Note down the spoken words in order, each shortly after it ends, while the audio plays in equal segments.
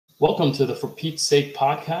Welcome to the For Pete's Sake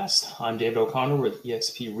podcast. I'm David O'Connor with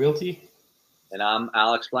eXp Realty. And I'm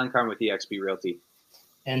Alex Blancarn with eXp Realty.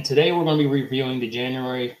 And today we're going to be reviewing the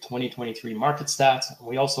January 2023 market stats. And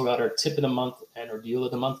we also got our tip of the month and our deal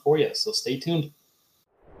of the month for you. So stay tuned.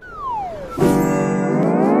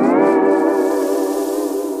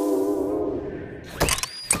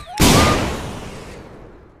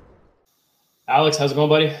 Alex, how's it going,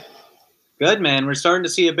 buddy? Good, man. We're starting to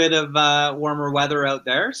see a bit of warmer weather out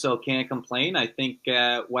there, so can't complain. I think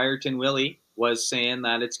Wyerton Willie was saying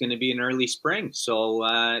that it's going to be an early spring. So,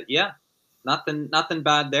 yeah, nothing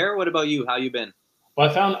bad there. What about you? How you been? Well,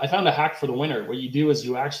 I found a hack for the winter. What you do is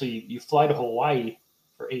you fly to Hawaii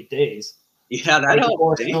for 8 days. Yeah, that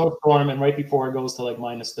helps. A snowstorm and right before it goes to like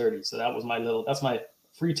minus 30. So that's my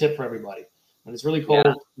free tip for everybody. When it's really cold,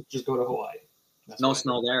 just go to Hawaii. No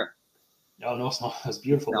snow there. No snow. It's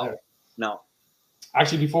beautiful there. No.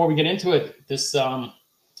 Actually, before we get into it, this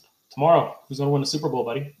tomorrow, who's going to win the Super Bowl,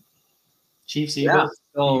 buddy? Chiefs, Eagles?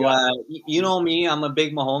 Yeah. So, you know me, I'm a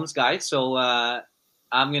big Mahomes guy, so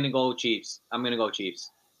I'm going to go Chiefs.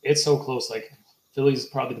 It's so close. Like, Philly's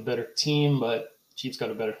probably the better team, but Chiefs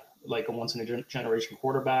got a once-in-a-generation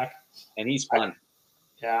quarterback. And he's fun.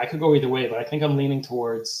 I could go either way, but I think I'm leaning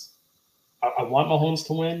towards I want Mahomes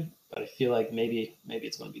to win, but I feel like maybe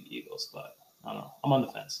it's going to be the Eagles, but I don't know. I'm on the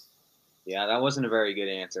fence. Yeah, that wasn't a very good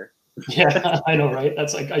answer. Yeah, I know, right?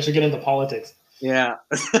 That's like I should get into politics. Yeah.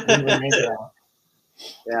 Yeah,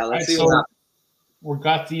 let's see what happens. We've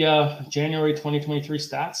got the January 2023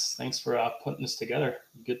 stats. Thanks for putting this together.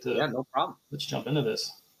 No problem. Let's jump into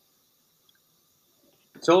this.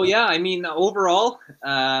 So, yeah, I mean, overall,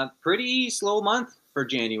 pretty slow month for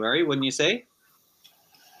January, wouldn't you say?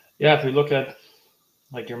 Yeah, if we look at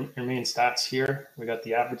like your main stats here, we got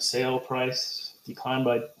the average sale price declined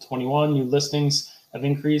by 21. New listings have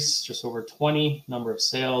increased just over 20. Number of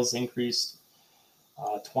sales increased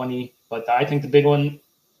 20. But I think the big one,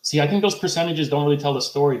 I think those percentages don't really tell the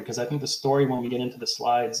story, because I think the story when we get into the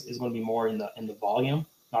slides is going to be more in the volume,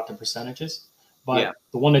 not the percentages. But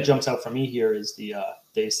The one that jumps out for me here is the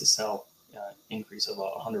days to sell increase of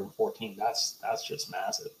 114. That's just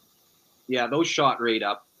massive. Yeah, those shot right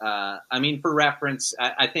up. I mean, for reference,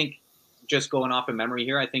 I think just going off of memory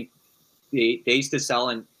here, I think the days to sell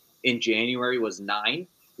in January was 9.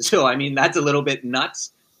 So, I mean, that's a little bit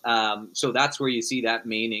nuts. So that's where you see that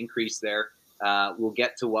main increase there. We'll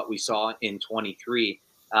get to what we saw in 23.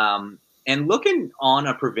 And looking on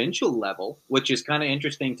a provincial level, which is kind of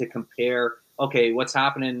interesting to compare, okay, what's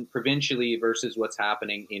happening provincially versus what's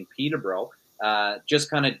happening in Peterborough. Just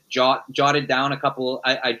kind of jotted down a couple.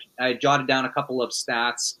 I jotted down a couple of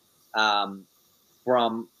stats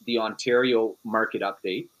from the Ontario market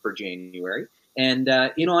update for January. And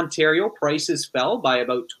in Ontario, prices fell by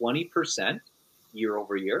about 20% year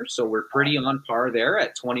over year. So we're pretty on par there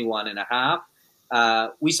at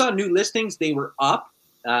 21.5. We saw new listings. They were up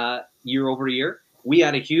year over year. We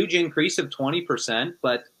had a huge increase of 20%,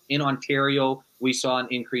 but in Ontario, we saw an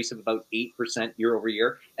increase of about 8% year over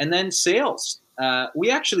year. And then sales.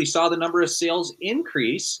 We actually saw the number of sales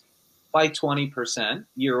increase by 20%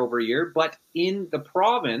 year over year. But in the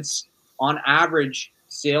province, on average,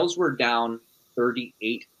 sales were down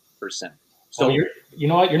 38%. So you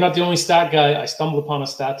know what? You're not the only stat guy. I stumbled upon a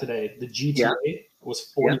stat today. The GTA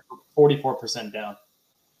was 44% down.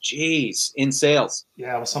 Jeez, in sales.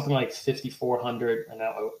 Yeah, it was something like 5,400 and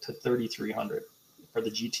now to 3,300 for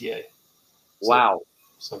the GTA. Wow.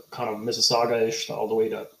 So kind of Mississauga-ish all the way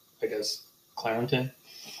to, I guess, Clarington.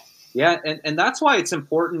 Yeah, and that's why it's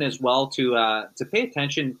important as well to pay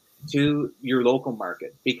attention to your local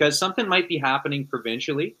market, because something might be happening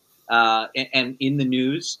provincially and in the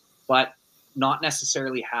news, but not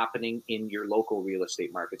necessarily happening in your local real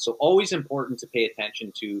estate market. So always important to pay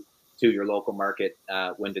attention to your local market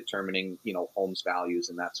when determining, homes values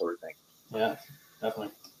and that sort of thing. Yeah,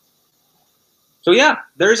 definitely. So yeah,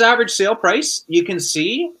 there's average sale price. You can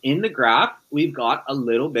see in the graph, we've got a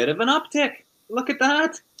little bit of an uptick. Look at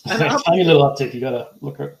that. Tiny little uptick. You gotta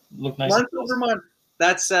look nice. Month over month.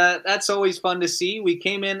 That's always fun to see. We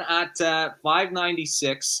came in at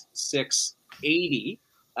 596,680,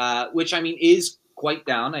 which I mean is quite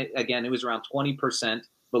down. Again, it was around 20%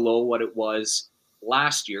 below what it was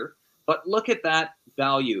last year. But look at that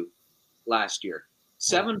value last year,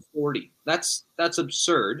 740. That's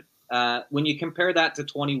absurd. When you compare that to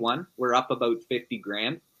 21, we're up about 50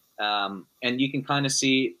 grand. And you can kind of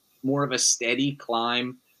see more of a steady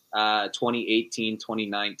climb, 2018,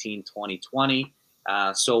 2019, 2020.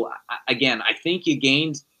 So again, I think you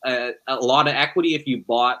gained a lot of equity if you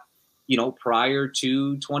bought, prior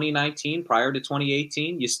to 2019, prior to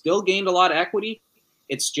 2018. You still gained a lot of equity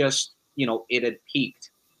It's just, it had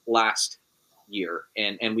peaked last year.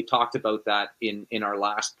 And we talked about that in our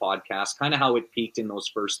last podcast, kind of how it peaked in those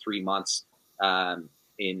first 3 months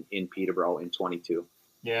in Peterborough in 22.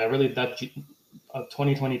 Yeah, really, that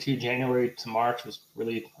 2022 January to March was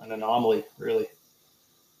really an anomaly, really.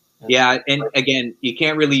 Yeah, and again, you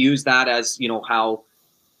can't really use that as,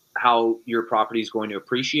 how your property is going to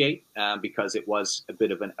appreciate because it was a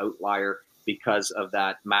bit of an outlier because of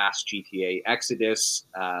that mass GTA exodus,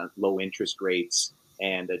 low interest rates,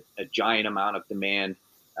 and a giant amount of demand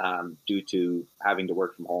due to having to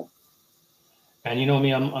work from home. And you know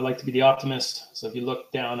me, I like to be the optimist. So if you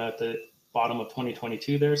look down at the bottom of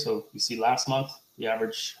 2022 there, so you see last month, the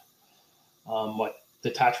average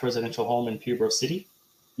detached residential home in Peterborough City.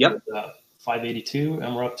 Yep. 582,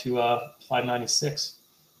 and we're up to 596.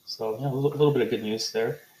 So yeah, a little bit of good news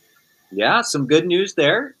there. Yeah, some good news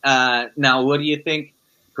there. Now, what do you think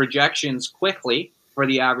projections quickly for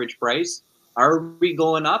the average price? Are we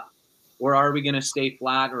going up, or are we going to stay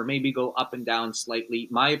flat, or maybe go up and down slightly?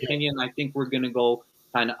 My opinion, I think we're going to go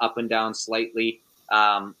kind of up and down slightly,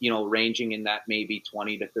 ranging in that maybe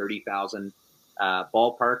 20 to 30,000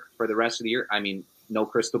 ballpark for the rest of the year. I mean, no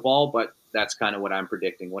crystal ball, but that's kind of what I'm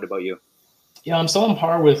predicting. What about you? Yeah, I'm still on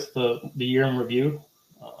par with the year in review.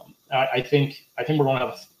 I think we're going to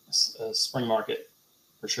have a spring market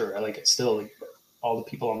for sure. I like it still. Like, all the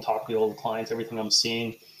people I'm talking to, all the clients, everything I'm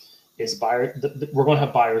seeing is buyer. We're going to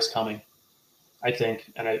have buyers coming, I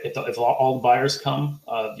think. And if all the buyers come,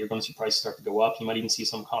 you're going to see prices start to go up. You might even see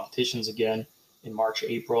some competitions again in March,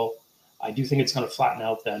 April. I do think it's going to flatten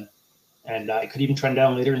out then, and it could even trend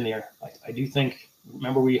down later in the year. I do think.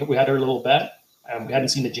 Remember, we had our little bet. We hadn't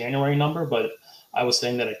seen the January number, but I was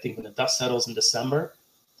saying that I think when the dust settles in December,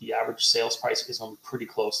 the average sales price is going to be pretty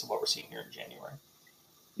close to what we're seeing here in January.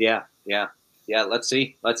 Yeah. Let's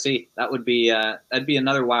see. That would be that'd be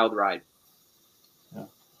another wild ride. Yeah.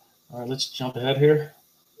 All right, let's jump ahead here.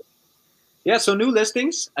 Yeah. So new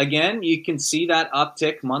listings again. You can see that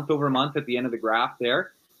uptick month over month at the end of the graph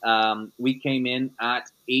there. We came in at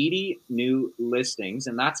 80 new listings,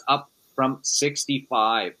 and that's up from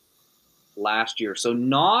 65 last year. So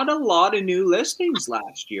not a lot of new listings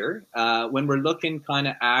last year. When we're looking kind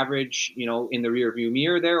of average, in the rear view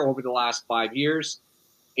mirror there over the last 5 years,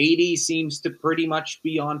 80 seems to pretty much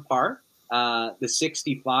be on par. The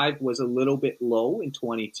 65 was a little bit low in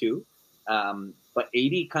 22, but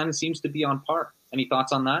 80 kind of seems to be on par. Any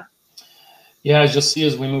thoughts on that? Yeah, as you'll see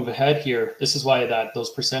as we move ahead here, this is why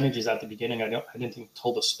those percentages at the beginning, I didn't think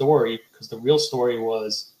told a story, because the real story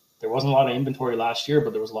was there wasn't a lot of inventory last year,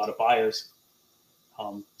 but there was a lot of buyers.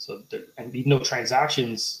 And even though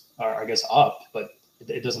transactions are, I guess, up, but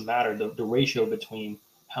it doesn't matter. The ratio between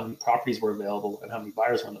how many properties were available and how many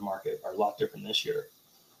buyers are on the market are a lot different this year.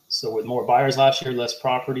 So with more buyers last year, less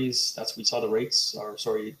properties, that's we saw the rates,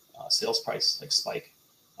 sales price spike,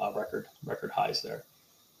 record highs there.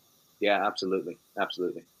 Yeah, absolutely.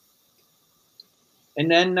 And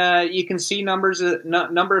then you can see number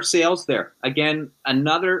of sales there. Again,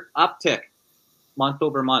 another uptick month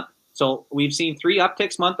over month. So we've seen 3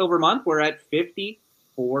 upticks month over month. We're at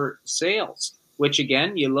 54 sales, which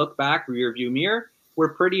again, you look back, rear view mirror,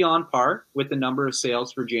 we're pretty on par with the number of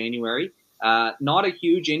sales for January. Not a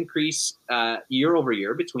huge increase year over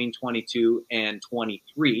year between 22 and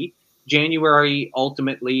 23. January,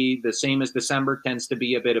 ultimately, the same as December, tends to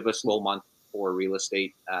be a bit of a slow month for real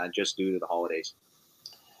estate just due to the holidays.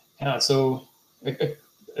 Yeah, so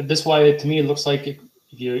this why to me it looks like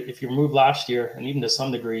if you remove last year and even to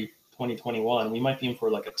some degree 2021, we might be in for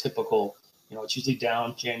like a typical, it's usually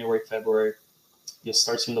down January, February. You'll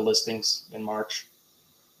start seeing the listings in March.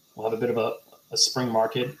 We'll have a bit of a spring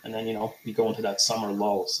market, and then we go into that summer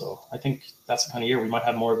lull. So I think that's the kind of year we might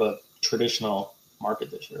have more of a traditional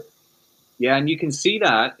market this year. Yeah, and you can see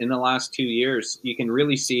that in the last 2 years. You can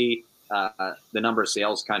really see the number of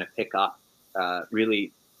sales kind of pick up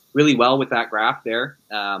really, really well with that graph there,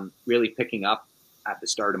 really picking up at the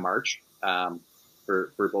start of March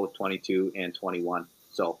for both 22 and 21.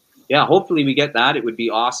 So, yeah, hopefully we get that. It would be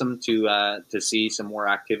awesome to see some more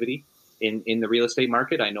activity in the real estate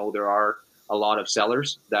market. I know there are a lot of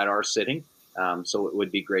sellers that are sitting, so it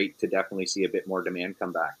would be great to definitely see a bit more demand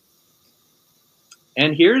come back.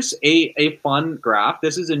 And here's a fun graph.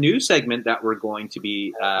 This is a new segment that we're going to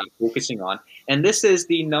be focusing on. And this is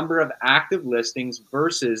the number of active listings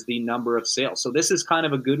versus the number of sales. So this is kind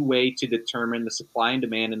of a good way to determine the supply and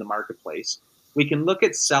demand in the marketplace. We can look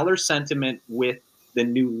at seller sentiment with the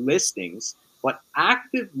new listings, but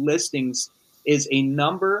active listings is a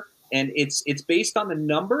number, and it's based on the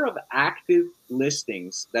number of active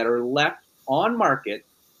listings that are left on market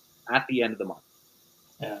at the end of the month.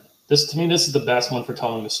 Yeah, this to me, this is the best one for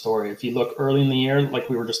telling the story. If you look early in the year, like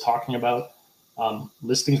we were just talking about,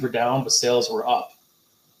 listings were down, but sales were up.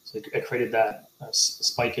 So it created that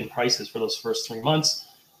spike in prices for those first 3 months.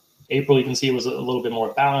 April, you can see it was a little bit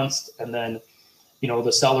more balanced, and then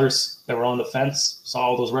the sellers that were on the fence saw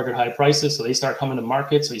all those record high prices, so they start coming to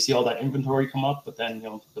market. So you see all that inventory come up, but then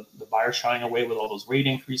the buyers shying away with all those rate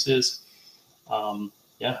increases.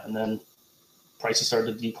 Yeah, and then prices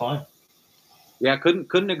started to decline. Yeah,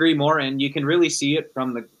 couldn't agree more. And you can really see it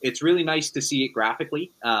from the. It's really nice to see it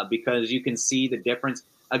graphically because you can see the difference.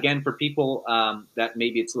 Again, for people that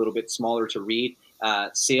maybe it's a little bit smaller to read,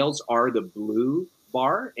 sales are the blue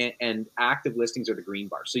bar and active listings are the green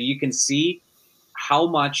bar. So you can see how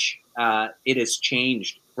much it has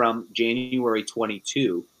changed from January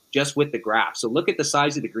 22 just with the graph. So look at the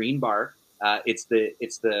size of the green bar. It's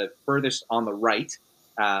the furthest on the right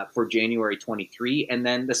for January 23, and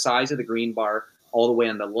then the size of the green bar all the way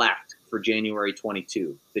on the left for January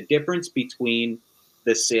 22. The difference between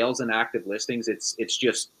the sales and active listings, it's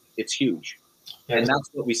huge. Yeah, and that's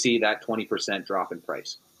what we see, that 20% drop in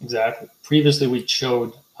price. Exactly. Previously, we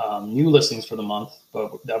showed new listings for the month,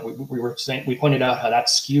 but that we pointed out how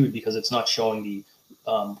that's skewed because it's not showing the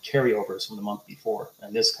carryovers from the month before,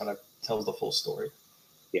 and this kind of tells the full story.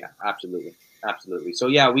 Yeah, absolutely. So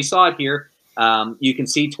yeah, we saw it here. You can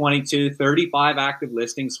see 22, 35 active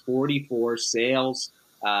listings, 44 sales,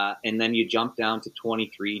 and then you jump down to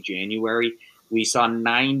 23 January. We saw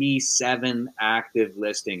 97 active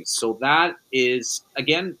listings. So that is,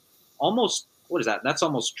 again, almost, what is that? That's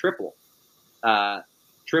almost triple for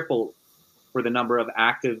the number of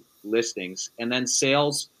active listings. And then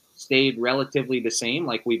sales stayed relatively the same,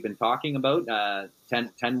 like we've been talking about,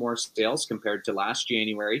 10 more sales compared to last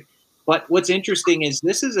January. But what's interesting is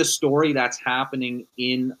this is a story that's happening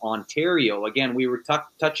in Ontario. Again, we were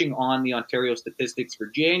touching on the Ontario statistics for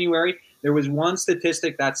January. There was one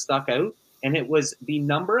statistic that stuck out, and it was the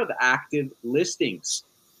number of active listings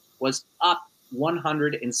was up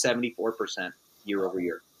 174% year over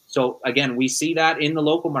year. So again, we see that in the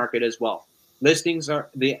local market as well. Listings are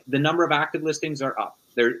the number of active listings are up.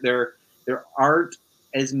 There aren't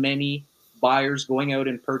as many buyers going out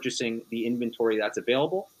and purchasing the inventory that's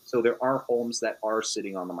available. So there are homes that are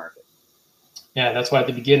sitting on the market. Yeah, that's why at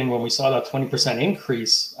the beginning when we saw that 20%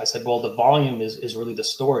 increase, I said, well, the volume is really the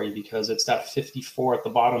story because it's that 54 at the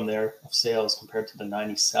bottom there of sales compared to the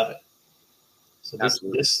 97. So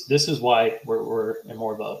this is why we're in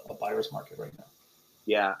more of a buyer's market right now.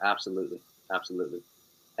 Yeah, absolutely.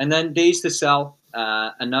 And then days to sell,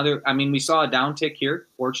 we saw a downtick here,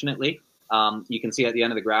 fortunately. You can see at the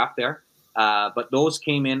end of the graph there. But those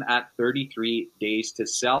came in at 33 days to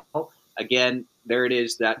sell. Again, there it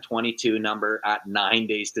is, that 22 number at 9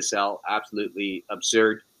 days to sell. Absolutely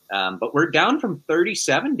absurd. But we're down from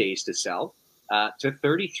 37 days to sell to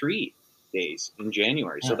 33 days in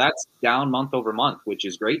January. So that's down month over month, which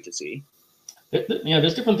is great to see. Yeah,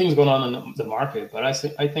 there's different things going on in the market, but I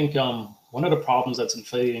think one of the problems that's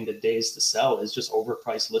inflating the days to sell is just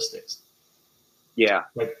overpriced listings. Yeah,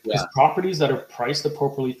 because properties that are priced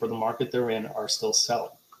appropriately for the market they're in are still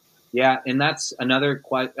selling. Yeah, and that's another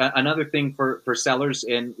thing for sellers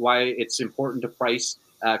and why it's important to price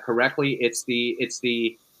correctly. It's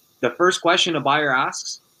the first question a buyer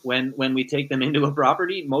asks when we take them into a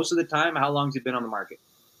property. Most of the time, how long has it been on the market?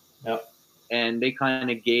 Yep. And they kind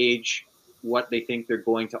of gauge what they think they're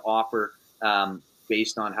going to offer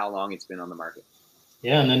based on how long it's been on the market.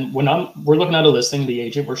 Yeah, and then when we're looking at a listing, the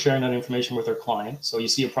agent, we're sharing that information with our client. So you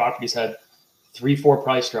see a property's had 3-4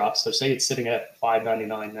 price drops. So say it's sitting at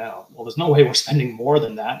 $599 now. Well, there's no way we're spending more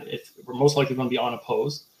than that. If we're most likely going to be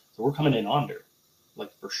unopposed, so we're coming in under,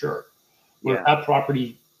 like for sure. But if that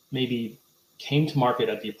property maybe came to market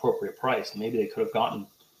at the appropriate price, maybe they could have gotten,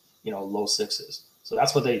 low sixes. So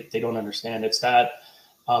that's what they don't understand. It's that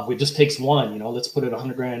it just takes one. Let's put it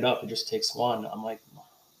 $100,000 up. It just takes one. I'm like,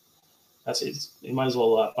 that's it. You might as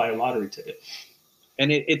well buy a lottery ticket.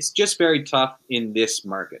 And it's just very tough in this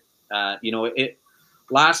market.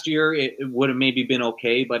 Last year it would have maybe been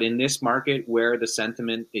okay, but in this market where the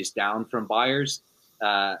sentiment is down from buyers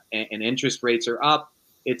and interest rates are up,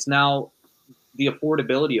 it's now the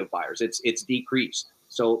affordability of buyers. It's decreased.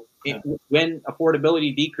 So when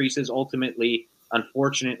affordability decreases, ultimately,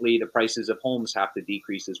 unfortunately, the prices of homes have to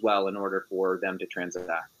decrease as well in order for them to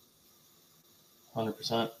transact.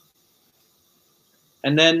 100%.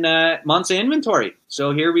 And then months of inventory.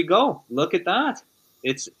 So here we go. Look at that.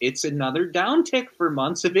 It's another downtick for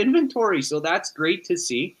months of inventory. So that's great to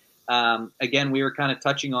see. Again, we were kind of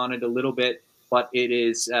touching on it a little bit, but it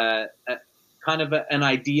is kind of an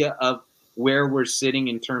idea of where we're sitting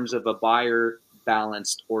in terms of a buyer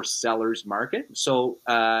balanced or seller's market. So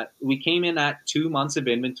we came in at 2 months of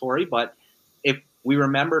inventory, but if we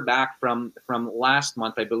remember back from last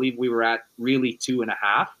month, I believe we were at really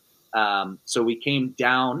 2.5. So we came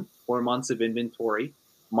down 4 months of inventory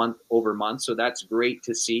month over month. So that's great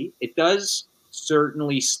to see. It does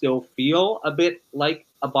certainly still feel a bit like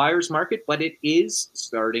a buyer's market, but it is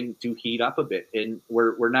starting to heat up a bit. And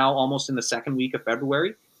we're now almost in the second week of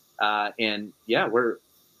February. And yeah, we're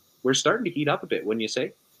starting to heat up a bit, wouldn't you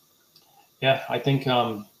say? Yeah, I think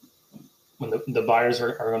when the buyers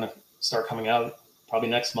are going to start coming out probably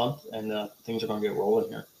next month, and things are going to get rolling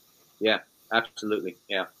here. Yeah, absolutely.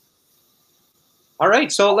 Yeah. All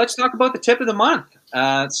right, so let's talk about the tip of the month.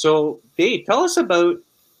 So Dave, tell us about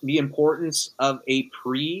the importance of a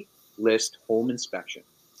pre-list home inspection.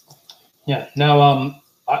 Yeah. Now,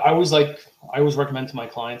 I always recommend to my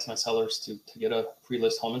clients, my sellers, to get a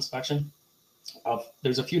pre-list home inspection.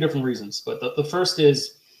 There's a few different reasons, but the first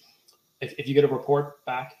is if you get a report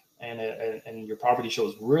back and your property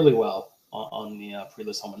shows really well on the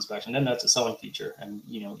pre-list home inspection, then that's a selling feature, and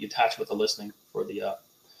you attach with the listing for the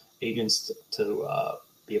agents to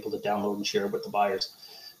be able to download and share with the buyers.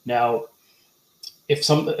 Now, if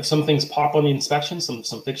some things pop on the inspection, some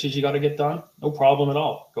fixes you got to get done, no problem at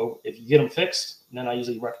all. If you get them fixed, then I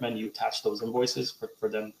usually recommend you attach those invoices for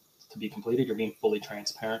them to be completed. You're being fully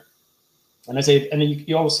transparent. And I say, and then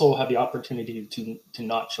you also have the opportunity to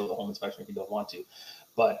not show the home inspection if you don't want to,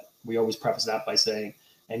 but we always preface that by saying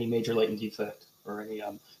any major latent defect or any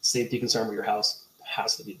safety concern with your house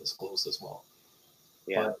has to be disclosed as well.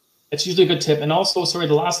 Yeah, but it's usually a good tip. And also, sorry,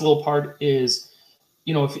 the last little part is,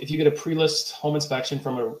 if you get a pre-list home inspection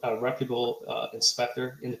from a reputable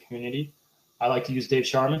inspector in the community, I like to use Dave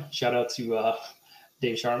Sharman. Shout out to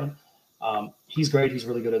Dave Sharman. He's great. He's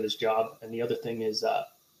really good at his job. And the other thing is,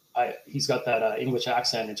 he's got that English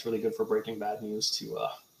accent. It's really good for breaking bad news to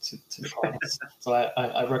the clients. So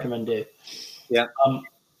I recommend Dave. Yeah.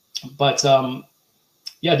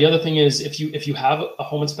 Yeah, the other thing is if you have a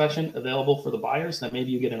home inspection available for the buyers, then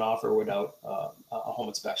maybe you get an offer without a home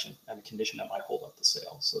inspection and a condition that might hold up the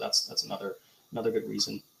sale. So that's another good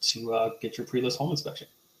reason to get your pre-list home inspection.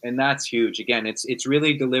 And that's huge. Again, it's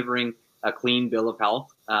really delivering a clean bill of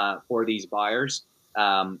health for these buyers.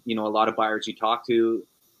 A lot of buyers you talk to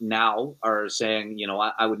now are saying,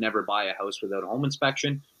 I would never buy a house without a home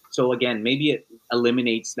inspection. So again, maybe it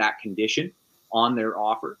eliminates that condition on their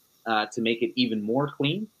offer to make it even more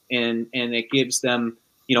clean, and it gives them,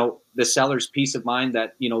 the seller's peace of mind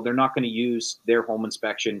that they're not going to use their home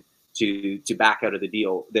inspection to back out of the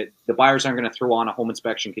deal. That the buyers aren't going to throw on a home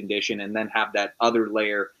inspection condition and then have that other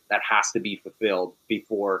layer that has to be fulfilled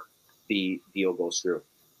before the deal goes through.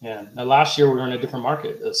 Yeah. Now, last year we were in a different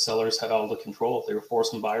market. The sellers had all the control. They were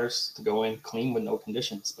forcing buyers to go in clean with no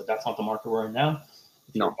conditions, but that's not the market we're in now.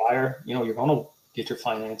 If you're a buyer, you're going to get your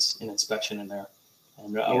finance and inspection in there.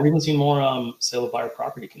 And we're even seeing more sale of buyer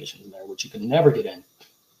property conditions in there, which you could never get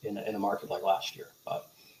in a market like last year. But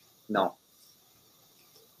no.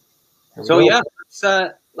 So yeah,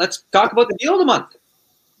 let's talk about the deal of the month.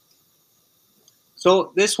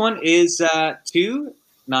 So this one is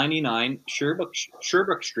 299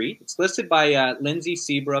 Sherbrooke Street. It's listed by Lindsay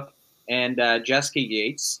Seabrook and Jessica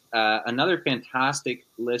Yates. Another fantastic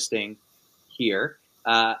listing here.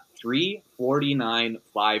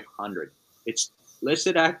 349,500. It's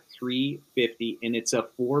listed at 350, and it's a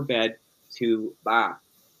 4-bed, 2-bath.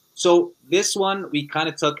 So this one we kind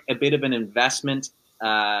of took a bit of an investment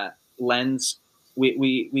lens.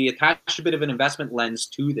 We attached a bit of an investment lens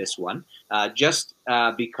to this one, just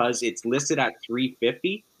because it's listed at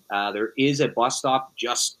 350. There is a bus stop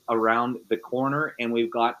just around the corner, and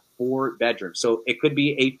we've got 4 bedrooms. So it could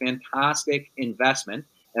be a fantastic investment.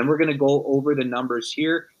 And we're going to go over the numbers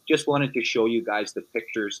here. Just wanted to show you guys the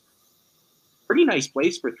pictures. Pretty nice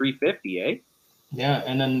place for 350, eh? Yeah,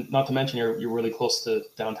 and then not to mention you're really close to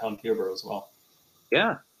downtown Peterborough as well.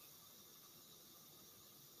 Yeah.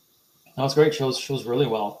 No, it's great. Shows really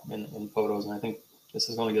well in photos, and I think this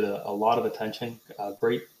is going to get a lot of attention.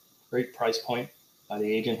 Great price point by the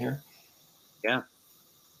agent here. Yeah.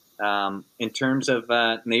 In terms of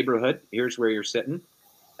neighborhood, here's where you're sitting.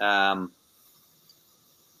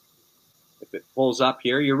 If it pulls up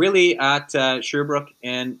here, you're really at Sherbrooke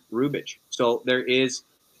and Rubidge. So there is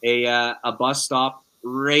a bus stop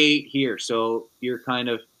right here. So you're kind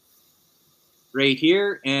of right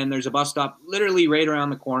here, and there's a bus stop literally right around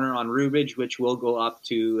the corner on Rubidge, which will go up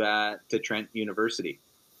to Trent University.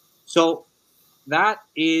 So that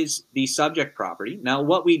is the subject property. Now,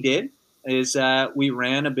 what we did is we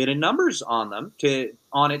ran a bit of numbers on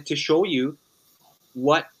it to show you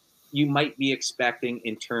what you might be expecting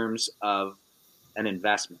in terms of an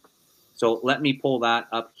investment. So let me pull that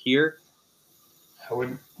up here.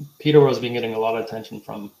 Peterborough's been getting a lot of attention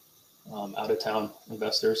from out of town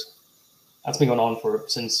investors. That's been going on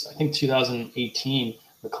since I think 2018.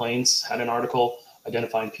 Maclean's had an article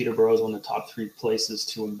identifying Peterborough as one of the top 3 places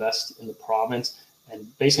to invest in the province.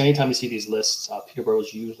 And basically, anytime you see these lists, Peterborough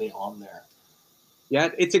is usually on there. Yeah,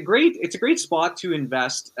 it's a great spot to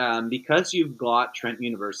invest because you've got Trent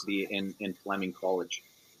University and Fleming College.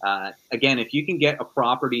 Again, if you can get a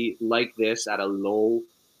property like this at a low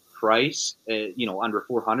price, under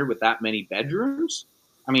 400 with that many bedrooms,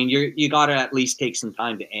 I mean, you got to at least take some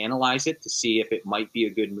time to analyze it to see if it might be a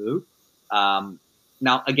good move.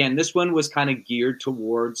 Now, again, this one was kind of geared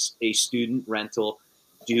towards a student rental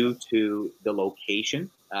due to the location.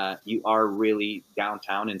 You are really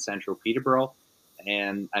downtown in central Peterborough.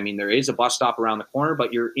 And I mean, there is a bus stop around the corner,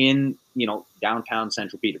 but you're in, downtown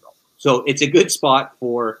central Peterborough. So it's a good spot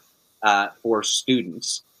for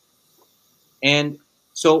students. And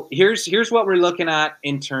so here's what we're looking at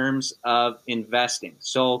in terms of investing.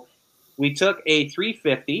 So we took a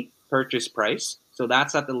 $350 purchase price. So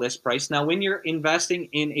that's at the list price. Now, when you're investing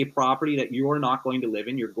in a property that you're not going to live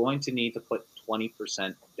in, you're going to need to put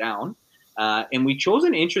 20% down. And we chose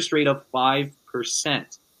an interest rate of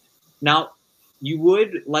 5%. Now, you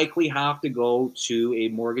would likely have to go to a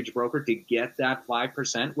mortgage broker to get that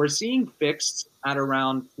 5%. We're seeing fixed at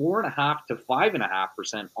around 4.5% to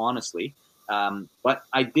 5.5%, honestly. But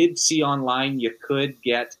I did see online you could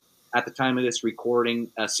get, at the time of this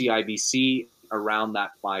recording, a CIBC around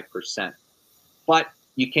that 5%. But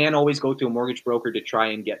you can always go to a mortgage broker to try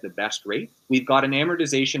and get the best rate. We've got an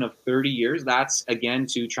amortization of 30 years. That's, again,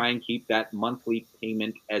 to try and keep that monthly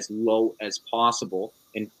payment as low as possible,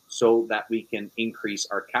 and so that we can increase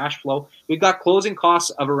our cash flow. We've got closing costs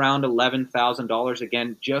of around $11,000.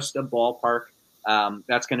 Again, just a ballpark.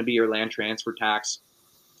 That's going to be your land transfer tax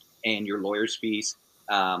and your lawyer's fees.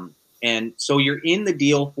 And so you're in the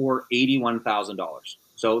deal for $81,000.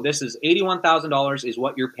 So this is $81,000 is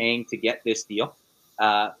what you're paying to get this deal.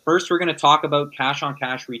 First, we're going to talk about cash on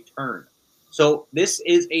cash return. So this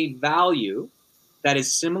is a value that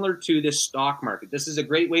is similar to the stock market. This is a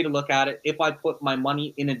great way to look at it. If I put my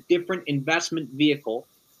money in a different investment vehicle,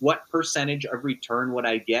 what percentage of return would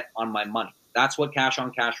I get on my money? That's what cash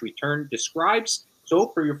on cash return describes. So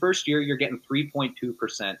for your first year, you're getting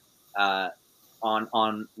 3.2%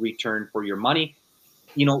 on return for your money.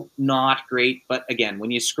 Not great. But again,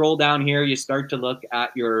 when you scroll down here, you start to look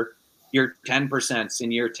at your 10%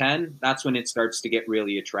 in year 10. That's when it starts to get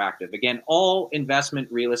really attractive. Again, all investment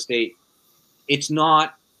real estate, it's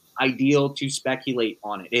not ideal to speculate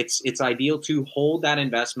on it. It's ideal to hold that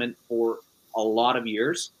investment for a lot of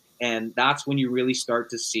years. And that's when you really start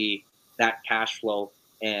to see that cash flow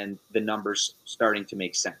and the numbers starting to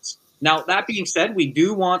make sense. Now, that being said, we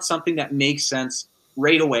do want something that makes sense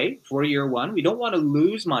right away for year one. We don't want to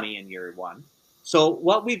lose money in year one. So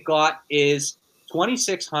what we've got is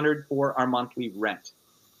 $2,600 for our monthly rent.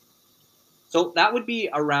 So that would be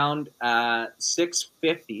around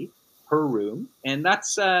 $650 per room, and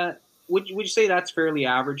that's would you say that's fairly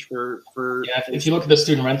average for? Yeah, if you look at the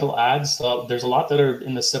student rental ads, there's a lot that are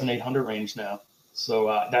in the 700-800 range now.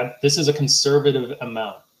 So this is a conservative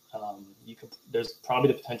amount. There's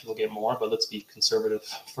probably the potential to get more, but let's be conservative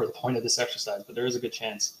for the point of this exercise. But there is a good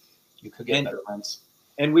chance you could get better rents.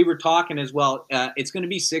 And we were talking as well. It's going to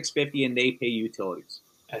be $650, and they pay utilities.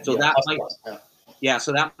 So that might,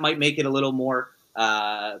 so that might make it a little more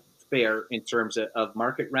fair in terms of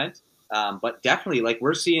market rent. But definitely, like,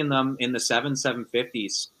 we're seeing them in the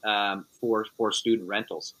 750s for student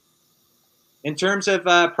rentals. In terms of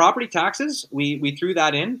property taxes, we threw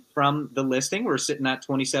that in from the listing. We're sitting at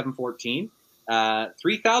 $2,714.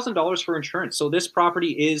 $3,000 for insurance. So this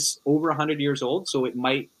property is over 100 years old, so it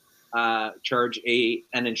might charge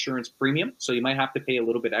an insurance premium. So you might have to pay a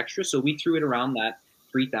little bit extra. So we threw it around that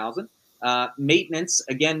 $3,000. Maintenance,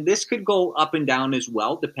 again, this could go up and down as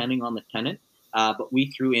well, depending on the tenant. But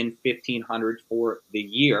we threw in $1,500 for the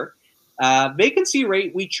year. Vacancy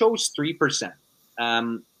rate, we chose 3%.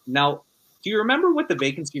 Now, do you remember what the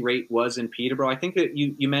vacancy rate was in Peterborough? I think that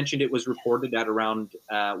you mentioned it was reported at around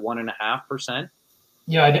 1.5%.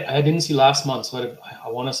 Yeah, I didn't see last month, but I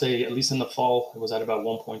want to say at least in the fall, it was at about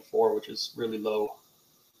 1.4, which is really low.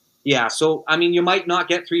 Yeah, so, I mean, you might not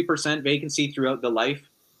get 3% vacancy throughout the life.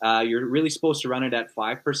 You're really supposed to run it at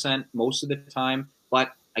 5% most of the time.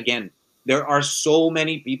 But again, there are so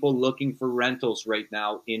many people looking for rentals right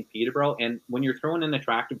now in Peterborough. And when you're throwing an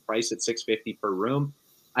attractive price at $650 per room,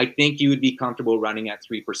 I think you would be comfortable running at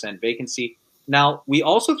 3% vacancy. Now, we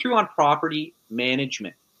also threw on property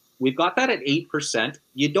management. We've got that at 8%.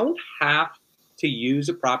 You don't have to use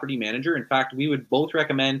a property manager. In fact, we would both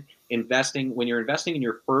recommend investing when you're investing in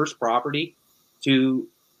your first property to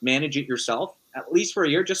manage it yourself, at least for a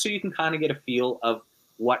year, just so you can kind of get a feel of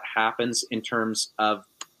what happens in terms of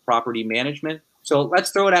property management. So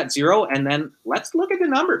let's throw it at 0 and then let's look at the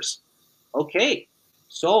numbers. Okay,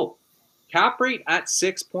 so cap rate at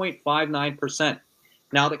 6.59%.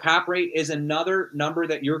 Now the cap rate is another number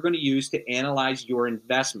that you're going to use to analyze your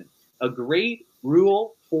investment. A great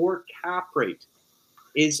rule for cap rate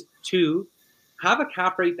is to have a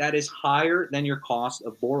cap rate that is higher than your cost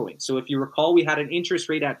of borrowing. So if you recall, we had an interest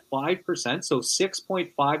rate at 5%, so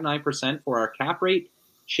 6.59% for our cap rate.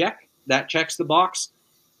 Check, that checks the box.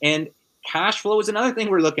 And cash flow is another thing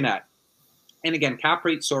we're looking at. And again, cap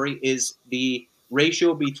rate, is the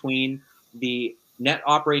ratio between the net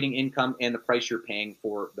operating income and the price you're paying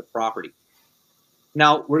for the property.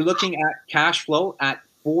 Now we're looking at cash flow at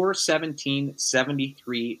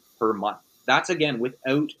 $417.73 per month. That's again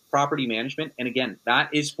without property management. And again,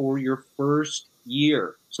 that is for your first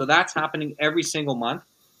year. So that's happening every single month.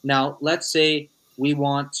 Now, let's say we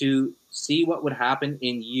want to see what would happen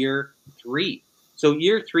in year 3. So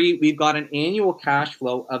year 3, we've got an annual cash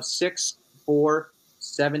flow of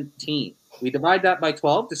 $6,417. We divide that by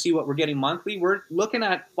 12 to see what we're getting monthly. We're looking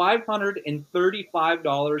at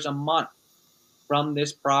 $535 a month from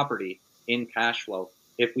this property in cash flow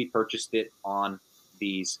if we purchased it on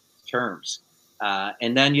these terms.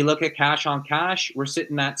 And then you look at cash on cash, we're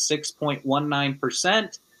sitting at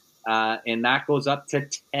 6.19%, and that goes up to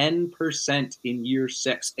 10% in year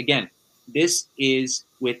 6. Again, this is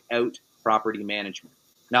without property management.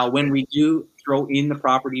 Now, when we do throw in the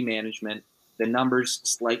property management, the numbers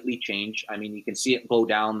slightly change. I mean, you can see it go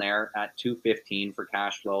down there at 215 for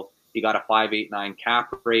cash flow. You got a 589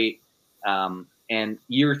 cap rate. And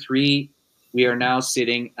year 3, we are now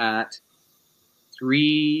sitting at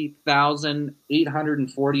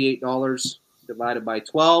 $3,848 divided by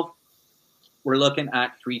 12. We're looking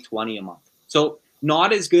at $320 a month. So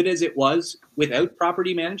not as good as it was without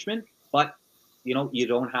property management, but you know, you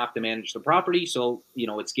don't have to manage the property. So, you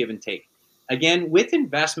know, it's give and take. Again, with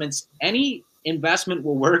investments, any investment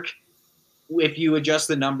will work if you adjust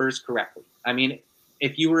the numbers correctly. I mean,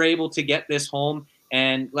 if you were able to get this home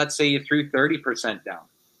and let's say you threw 30% down,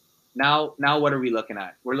 now what are we looking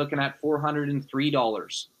at? We're looking at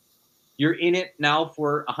 $403. You're in it now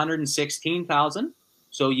for $116,000.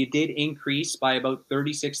 So you did increase by about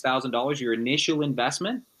 $36,000 your initial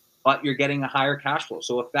investment, but you're getting a higher cash flow.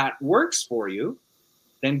 So if that works for you,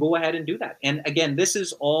 then go ahead and do that. And again, this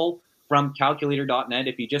is all from calculator.net.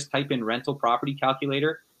 If you just type in rental property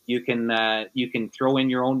calculator, you can throw in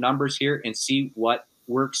your own numbers here and see what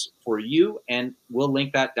works for you. And we'll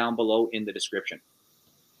link that down below in the description.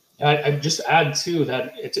 I just add too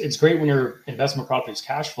that it's great when your investment property is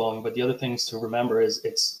cash flowing, but the other things to remember is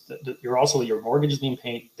your mortgage is being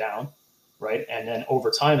paid down, right? And then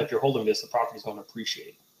over time, if you're holding this, the property is going to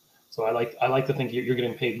appreciate. So I like to think you're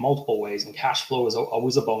getting paid multiple ways, and cash flow is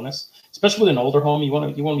always a bonus, especially with an older home. You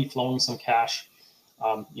want to be flowing some cash.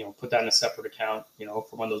 Put that in a separate account.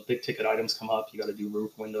 For when those big ticket items come up, you got to do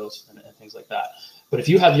roof, windows, and things like that. But if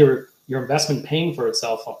you have your investment paying for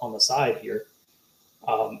itself on the side here,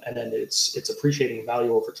 and then it's appreciating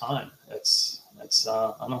value over time. That's I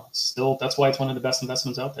don't know. Still, that's why it's one of the best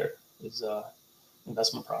investments out there is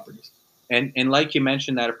investment properties. And like you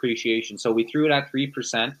mentioned, that appreciation. So we threw it at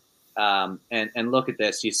 3%. And look at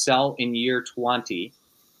this. You sell in year 20,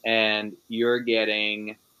 and you're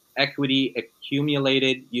getting equity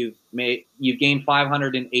accumulated. You've gained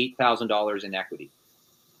 $508,000 in equity.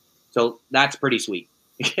 So that's pretty sweet.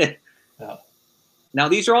 Yeah. Now,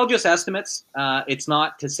 these are all just estimates. It's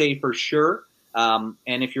not to say for sure. And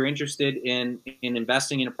if you're interested in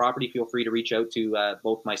investing in a property, feel free to reach out to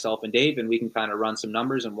both myself and Dave, and we can kind of run some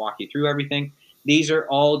numbers and walk you through everything. These are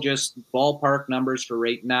all just ballpark numbers for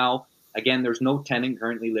right now. Again, there's no tenant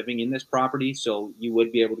currently living in this property, so you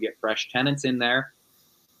would be able to get fresh tenants in there.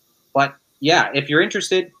 But yeah, if you're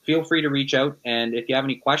interested, feel free to reach out. And if you have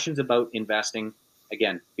any questions about investing,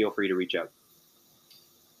 again, feel free to reach out.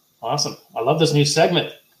 Awesome. I love this new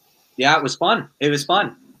segment. Yeah, it was fun. It was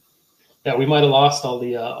fun. Yeah, we might have lost all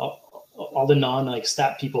the non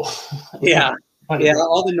stat people. Yeah. Yeah,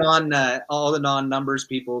 all the non-numbers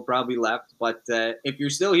people probably left, but if you're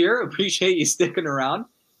still here, appreciate you sticking around,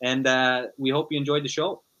 and we hope you enjoyed the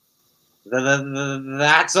show.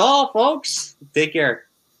 That's all, folks. Take care.